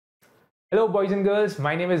Hello boys and girls,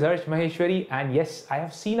 my name is Harsh Maheshwari and yes, I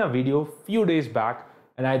have seen a video few days back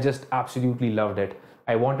and I just absolutely loved it.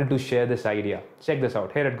 I wanted to share this idea. Check this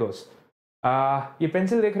out, here it goes. ये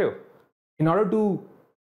pencil देख रहे हो? In order to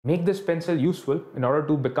make this pencil useful, in order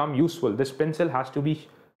to become useful, this pencil has to be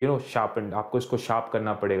sharpened. आपको इसको sharp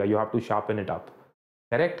करना पड़ेगा. You have to sharpen it up.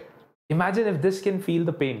 Correct? Imagine if this can feel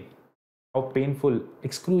the pain. How painful,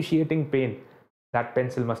 excruciating pain that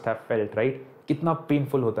pencil must have felt, right? कितना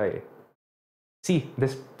painful होता है ये. See,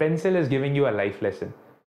 this pencil is giving you a life lesson.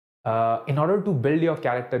 In order to build your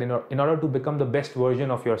character, in order to become the best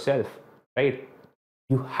version of yourself, right?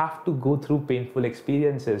 You have to go through painful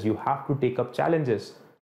experiences. You have to take up challenges,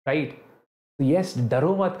 right? So yes,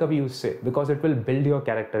 डरो मत कभी उससे, because it will build your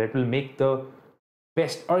character. It will make the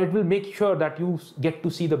best, or it will make sure that you get to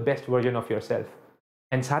see the best version of yourself.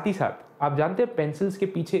 And साथ ही साथ आप जानते हैं pencils के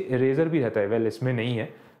पीछे इरेजर भी रहता है. वेल इसमें नहीं है,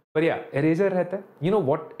 पर या इरेजर रहता है. You know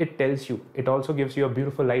what it tells you, it also gives you a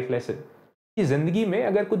beautiful life lesson कि जिंदगी में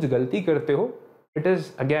अगर कुछ गलती करते हो, it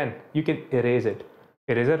is again you can erase it.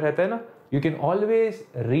 Eraser रहता है ना, you can always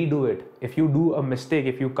redo it. If you do a mistake,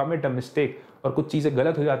 if you commit a mistake और कुछ चीज़ें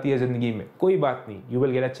गलत हो जाती है जिंदगी में, कोई बात नहीं, you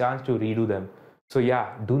will get a chance to redo them. सो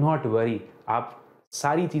या डू नॉट वरी, आप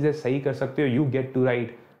सारी चीज़ें सही कर सकते हो. You get to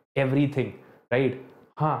right everything, right.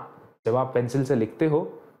 हाँ, जब आप पेंसिल से लिखते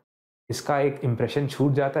हो, इसका एक इम्प्रेशन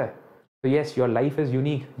छूट जाता है. तो yes, your life is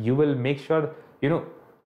unique. You will make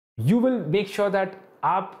sure that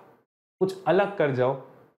आप कुछ अलग कर जाओ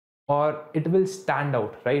और it will stand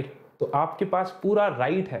out, right. तो आपके पास पूरा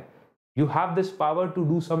राइट है. You have this power to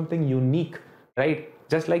do something unique, right.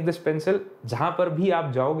 Just like this pencil, जहां पर भी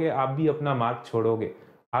आप जाओगे आप भी अपना मार्क छोड़ोगे,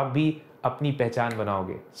 आप भी अपनी पहचान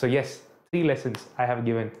बनाओगे. So yes, 3 lessons I have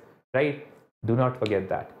given, right? Do not forget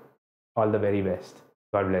that. All the very best.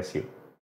 God bless you.